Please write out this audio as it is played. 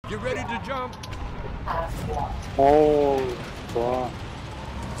Get ready to jump. Oh, fuck.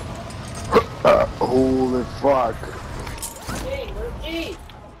 Holy fuck.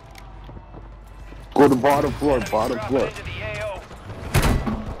 Go to bottom floor, bottom floor.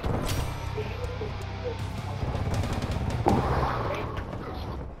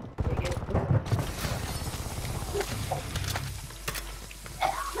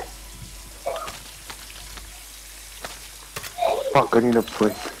 Fuck, I need a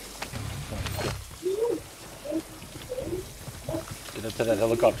plate. Get into that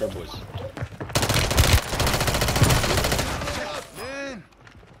helicopter, boys. Man.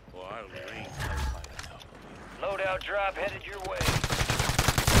 Loadout drop headed your way.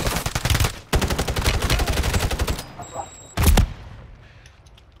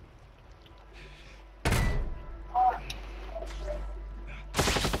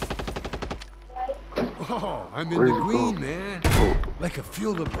 Oh, I'm in the green, man. Like a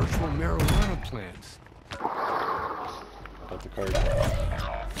field of virtual marijuana plants. Got the card.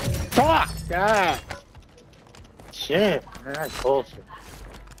 Fuck! God! Shit, man, that's bullshit.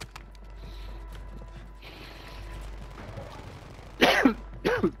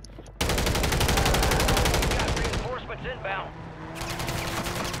 Got reinforcements inbound.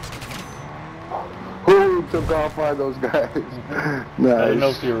 Who took off on those guys? Nice. I don't know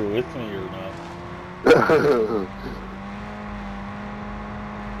if you were with me or not.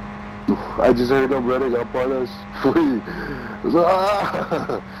 I just heard them running up on us.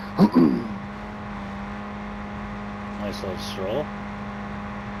 Nice little stroll.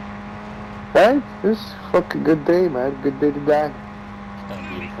 Hey, this is a fucking good day, man. Good day to die. It's kind of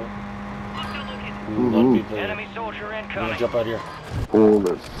beautiful. Ooh, a lot of people. Enemy soldier We're incoming. gonna jump out here. Holy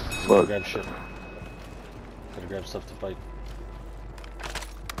Gotta fuck. grab shit. Gotta grab stuff to fight.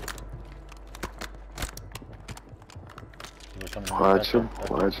 Watch him.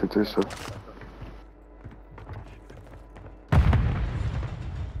 Watch it, this one.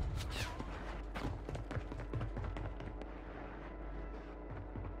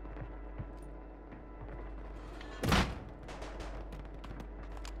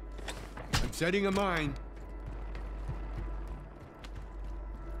 I'm setting a mine.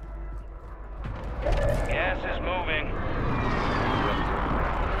 Gas is moving.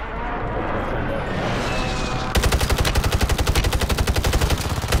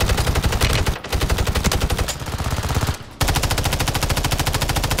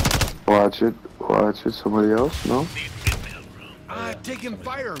 Watch it. Watch it. Somebody else? No? Ah, taking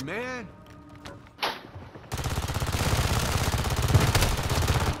fire, man.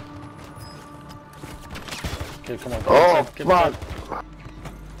 Okay, come on. Oh, Get fuck. inside.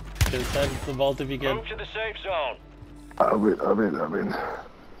 Get inside the vault if you can. Move to the safe zone. I'm in.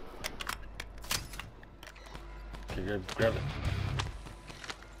 Okay, grab it.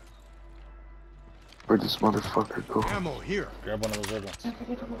 Where'd this motherfucker go? Ammo here. Grab one of those red ones.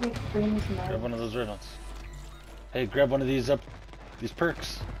 Grab one of those red ones. Hey, grab one of these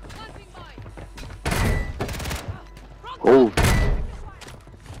perks. Oh,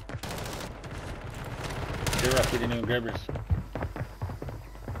 You're up, you didn't even grab yours.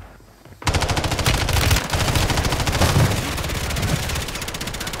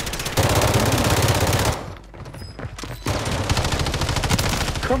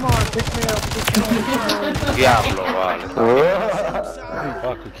 Come on, pick me up, Diablo, vale.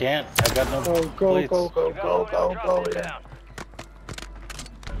 Fuck, we can't. I got no Go, plates. go, go, You got go, loadout go, drop go, inbound.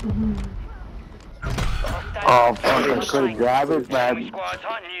 oh fuck, I couldn't grab it, Enemy man. squad's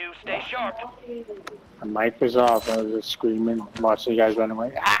hunting you. Stay sharp. The mic was off. I was just screaming, watching you guys run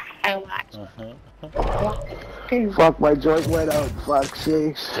away. Fuck, my joint went out. Fuck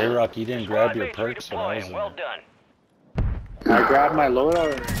sakes. J-Rock, you didn't grab your Squad mates perks when I was redeploying. in Well there. done. I grabbed my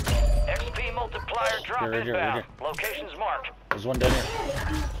loadout. XP multiplier drop Right here, inbound. right Location's marked. There's one down here.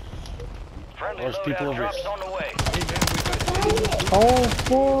 Friendly There's people loadout over drops here. on the way. Hey, man, we got enemies. Oh,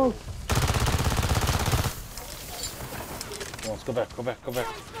 fuck. Come on, let's go back, go back, go back.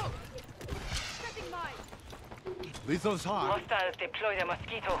 Lethal's hot. Hostiles deploy the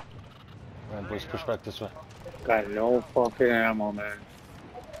mosquito. Come on, boys, push back this way. Got no fucking ammo, man.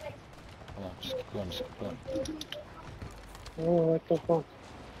 Come on, just keep going, just keep going. Oh, what the fuck?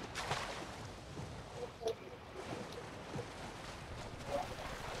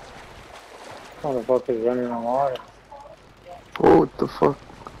 How the fuck is running on water? Oh, what the fuck?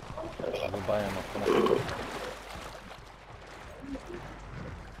 I'll go buy him. Come on.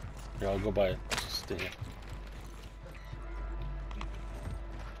 Here, I'll go buy it. Just stay here.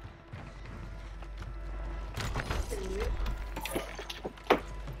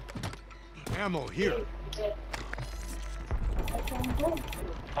 Ammo here.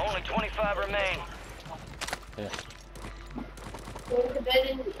 Only 25 remain. Yeah. Go to bed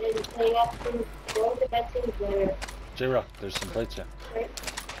and hang up and go to bed and where? J-Rock, there's some plates there.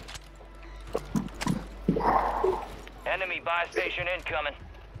 Enemy buy station incoming.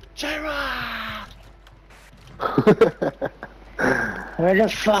 J-Rock! Where the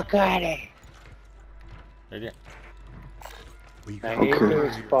fuck are they? Right here. We I got hate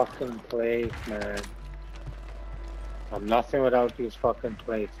these fucking plates, man. I'm nothing without these fucking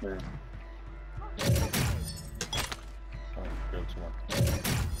plates, man. Oh, grab some more.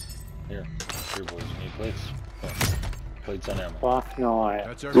 Here boys, you need plates? Oh, plates on ammo. Fuck no,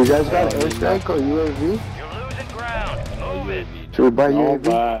 That's our You guys got airstrike or UAV? You're losing ground. Move it. Should we buy no, UAV?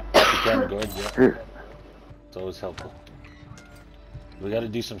 but You can go ahead, yeah. Here. It's always helpful. We gotta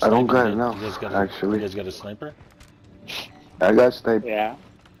do some I sniping. don't got You enough, guys got actually. You guys got a sniper? I got sniped. yeah.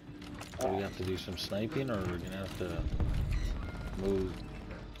 Are we gonna have to do some sniping, or we're gonna have to move?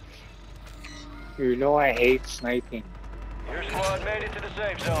 You know I hate sniping. Your squad made it to the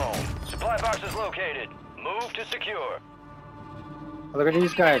safe zone. Supply box is located. Move to secure. Look at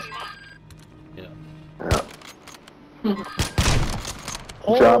these guys. Yeah.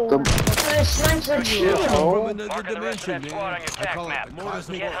 Dropped them. Sniper Shit, Oh. from another Marking the rest of dimension, that squad on man. your I attack call it map. the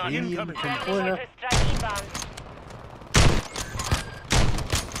cosmic Get hunting. alien control.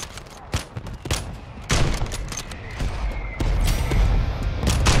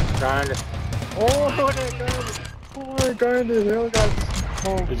 Trying to. Oh, my God, the hell got.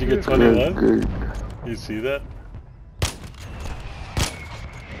 Oh, Did you get Good, 21? good. You see that?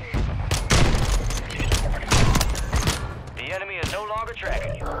 The enemy is no longer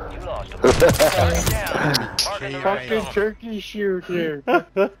tracking you. You lost them. Target down. Marking the rest fucking of them. turkey shoot here.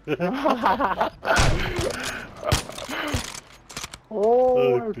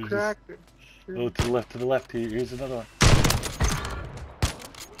 Oh, I Jesus. cracked it. Oh, to the left, to the left. Here's another one.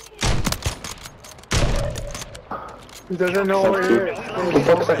 He doesn't know where he is.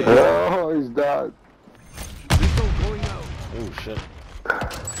 Oh, he's dead. Lethal going out. Oh shit.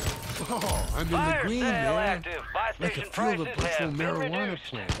 Oh, I'm in the Fire green, sale man. active. Buy Like a station field of prices virtual have been marijuana reduced.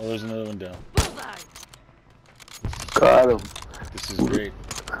 plant. Oh, there's another one down. Got him. This is great.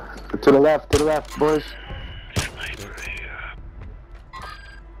 To the left, boys.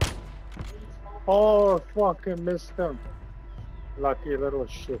 Oh, fucking missed him. Lucky little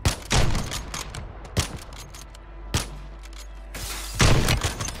shit.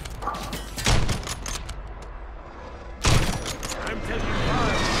 I'm taking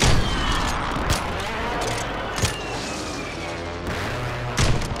fire.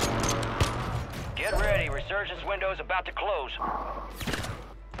 Get ready. Resurgence window's about to close.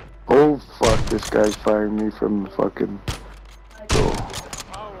 Oh fuck, this guy's firing me from the fucking door.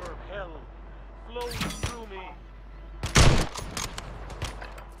 Power of hell flows through me.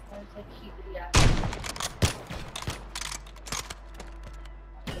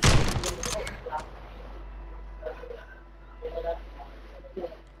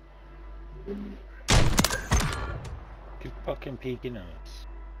 Keep fucking peeking at us.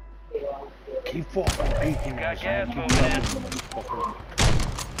 Keep fucking peeking at us. Got gas Keep moving in. fucking, motherfucker.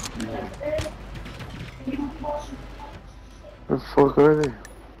 Where the fuck are they?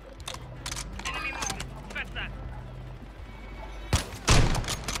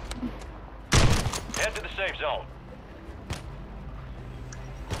 Head to the safe zone.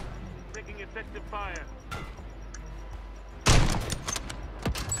 Taking effective fire.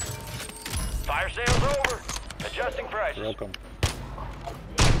 Fire sale's over. Adjusting prices. Welcome.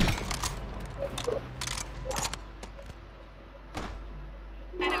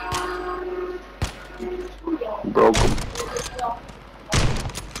 Broke him.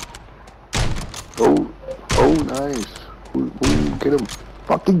 Oh, nice. Ooh, get him.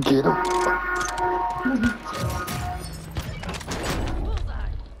 Fucking get him.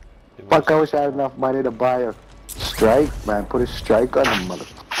 Fuck, I wish I had enough money to buy a strike, man. Put a strike on him,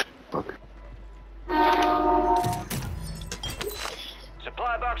 motherfucker.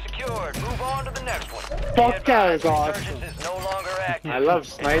 Supply box secured. Move on to the next one. Fuck, that is Be advised, awesome. Resurgence is no longer active. I love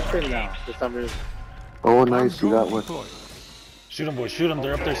sniping now for some reason. Oh, nice, you got one. Shoot them, boys. Shoot them.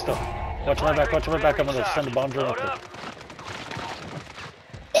 They're up there still. Watch my back. Watch my back. I'm gonna send a bomb drone up Load there. up.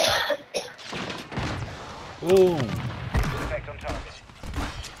 Boom. Effect on target.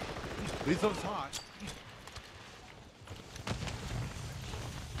 Lethal's hot.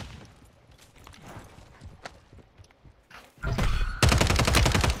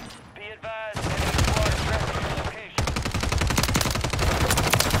 Be advised, enemy squad is tracking your location.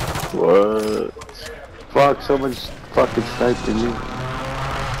 What? Fuck, someone's fucking sniping me.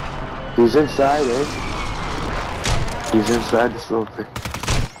 He's inside, eh? He's inside this little thing.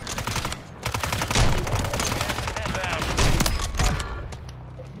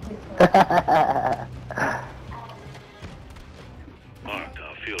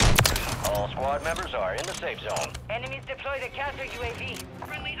 All squad members are in the safe zone. Enemies deployed a counter UAV.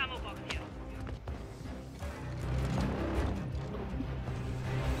 Friendly ammo box here.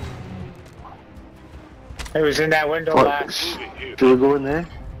 It was in that window What? last. Should we go in there?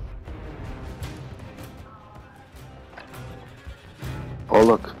 Oh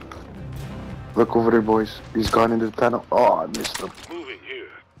look. Look over there, boys. He's gone into the tunnel. Oh, I missed him. Moving here.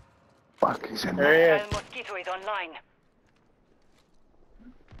 Fuck, he's in There there. he is. Mosquito is online.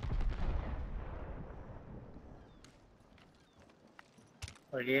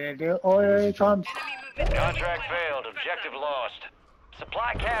 What are you gonna do? Oh, here he comes. Contract failed. Objective lost.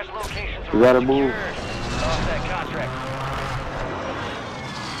 Supply cache locations We were gotta secured. move. Lost that contract.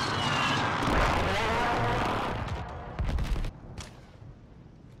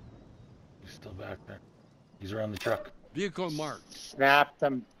 He's still back there. He's around the truck. Vehicle marked. Snapped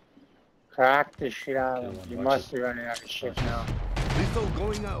them. Cracked the shit out of Kill him. him, You watch must it. be running out of shit now. Lethal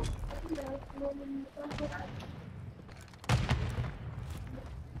going out.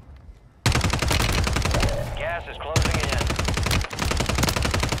 Gas is closing in.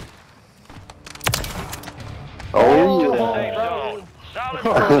 Oh, Safe zone. Solid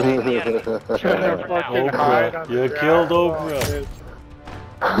work beating the enemy. Trying to fucking hide on You the killed ground.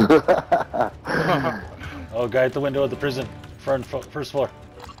 Okra. yeah. Oh, guy at the window of the prison. First floor.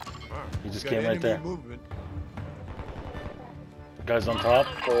 He just Got came right enemy there. movement. Guy's on top.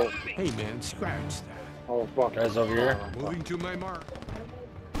 Hey man, scratch that. Oh, fuck. Guy's over here. Moving to my mark.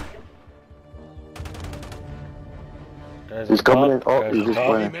 Guy's He's on coming top. in. Oh, Guy's he's on just top.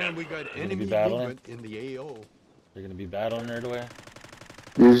 Hey playing. man, we got be enemy battling? movement in the AO. They're gonna be battling right away.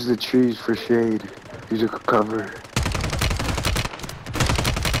 Use the trees for shade. Use a cover.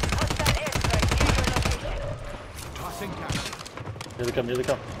 Hostile airstrike near your location. Tossing gas. Here they come, here they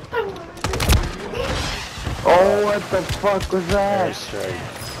come. Oh, what the fuck was that? Airstrike.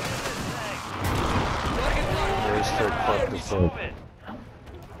 Airstrike fucked us up. Move it.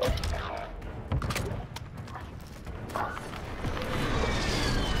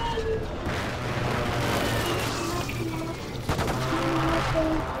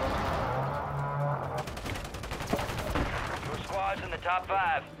 Your squad's in the top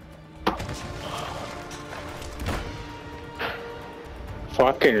 5.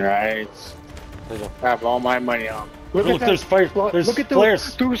 Fucking right. There you go. I have all my money on. Look, there's fire. There's Look at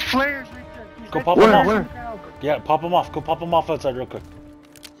flares. those flares right there. Go These pop red them flares off. right now. Yeah, pop them off. Go pop them off outside real quick.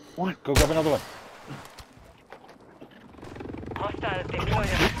 One. Go grab another one. Hostile deployed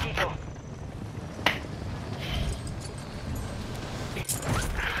a mosquito.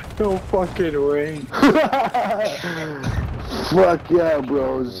 No fucking way. Fuck yeah,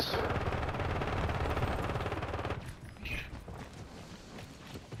 bros.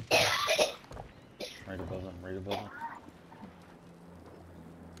 Right above them. Right above them.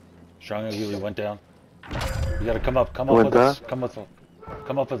 Strong Agile went down. You gotta come up. Come up Went with down? us. Come with us.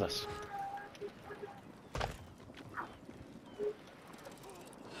 Come up with us.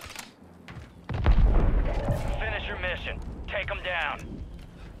 Finish your mission. Take them down.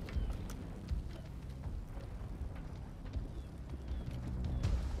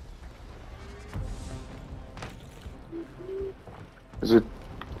 Is it?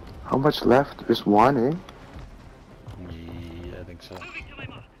 How much left? There's one, eh? Yeah, I think so.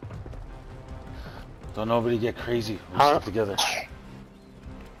 Don't nobody get crazy. We Huh? stick together.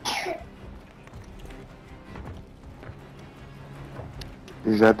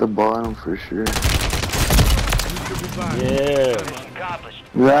 He's at the bottom for sure. Yeah. Mission accomplished.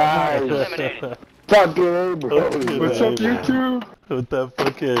 Nice. Eliminated. Fucking A, bro. What's up, YouTube? With that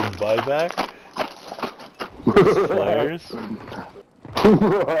fucking buyback? Those flyers?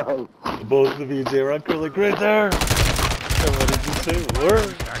 Wow. Both of you, J-Rock, are like right there. And what did you say?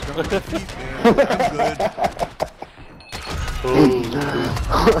 Word. Back on my feet, man. I'm good. Oh,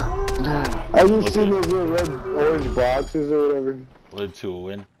 I just seen those little red orange boxes or whatever. led to a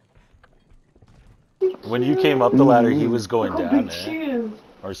win. When you came up the ladder, he was going down there.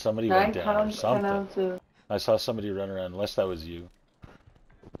 Or somebody went down or something. I saw somebody run around, unless that was you.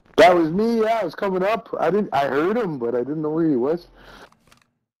 That was me, yeah, I was coming up. I heard him, but I didn't know where he was.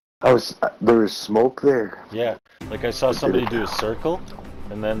 There was smoke there. Yeah, like I saw somebody do a circle,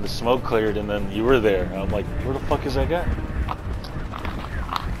 and then the smoke cleared, and then you were there. I'm like, where the fuck is that guy?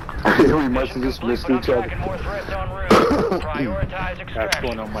 We must have just missed each other. More threats en route. Prioritize That's extraction.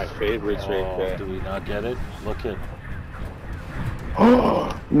 one of my favorites right there. Do we not get it? Look at.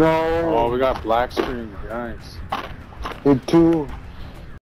 No. Oh, we got black screen, guys. Hit two.